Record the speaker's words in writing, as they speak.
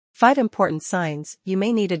5 important signs you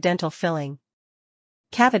may need a dental filling.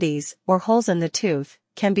 Cavities, or holes in the tooth,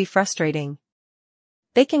 can be frustrating.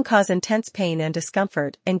 They can cause intense pain and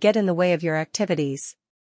discomfort and get in the way of your activities.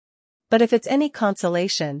 But if it's any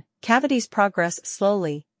consolation, cavities progress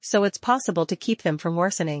slowly, so it's possible to keep them from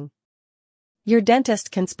worsening. Your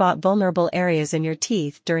dentist can spot vulnerable areas in your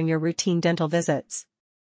teeth during your routine dental visits.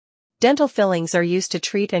 Dental fillings are used to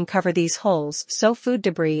treat and cover these holes so food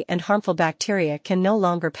debris and harmful bacteria can no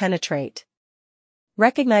longer penetrate.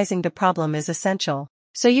 Recognizing the problem is essential,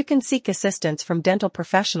 so you can seek assistance from dental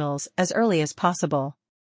professionals as early as possible.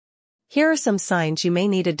 Here are some signs you may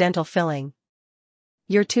need a dental filling.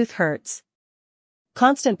 Your tooth hurts.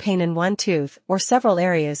 Constant pain in one tooth or several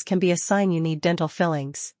areas can be a sign you need dental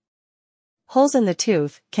fillings. Holes in the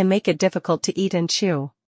tooth can make it difficult to eat and chew.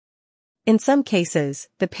 In some cases,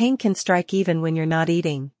 the pain can strike even when you're not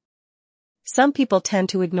eating. Some people tend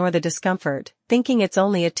to ignore the discomfort, thinking it's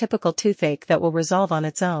only a typical toothache that will resolve on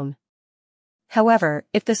its own. However,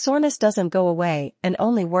 if the soreness doesn't go away and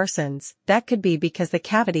only worsens, that could be because the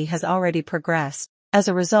cavity has already progressed. As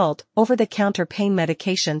a result, over-the-counter pain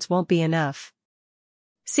medications won't be enough.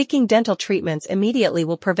 Seeking dental treatments immediately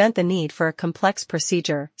will prevent the need for a complex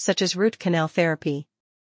procedure, such as root canal therapy.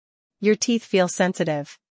 Your teeth feel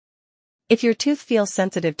sensitive. If your tooth feels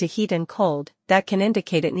sensitive to heat and cold, that can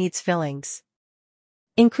indicate it needs fillings.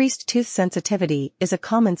 Increased tooth sensitivity is a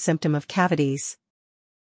common symptom of cavities.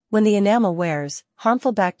 When the enamel wears,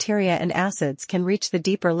 harmful bacteria and acids can reach the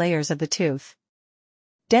deeper layers of the tooth.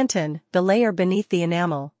 Dentin, the layer beneath the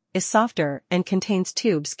enamel, is softer and contains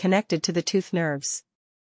tubes connected to the tooth nerves.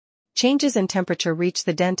 Changes in temperature reach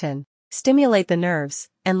the dentin, stimulate the nerves,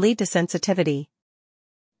 and lead to sensitivity.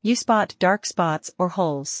 You spot dark spots or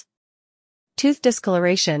holes. Tooth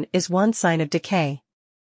discoloration is one sign of decay.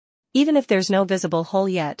 Even if there's no visible hole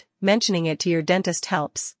yet, mentioning it to your dentist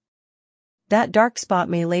helps. That dark spot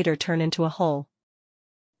may later turn into a hole.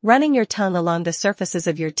 Running your tongue along the surfaces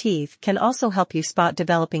of your teeth can also help you spot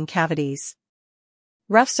developing cavities.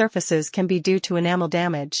 Rough surfaces can be due to enamel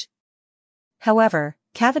damage. However,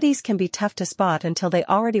 cavities can be tough to spot until they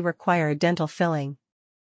already require a dental filling.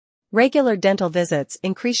 Regular dental visits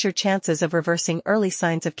increase your chances of reversing early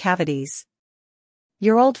signs of cavities.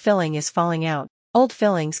 Your old filling is falling out. Old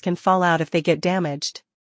fillings can fall out if they get damaged.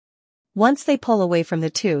 Once they pull away from the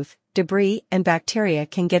tooth, debris and bacteria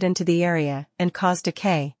can get into the area and cause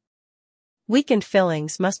decay. Weakened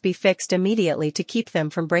fillings must be fixed immediately to keep them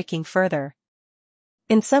from breaking further.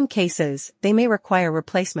 In some cases, they may require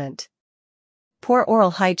replacement. Poor oral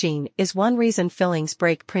hygiene is one reason fillings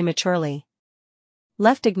break prematurely.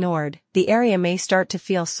 Left ignored, the area may start to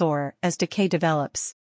feel sore as decay develops.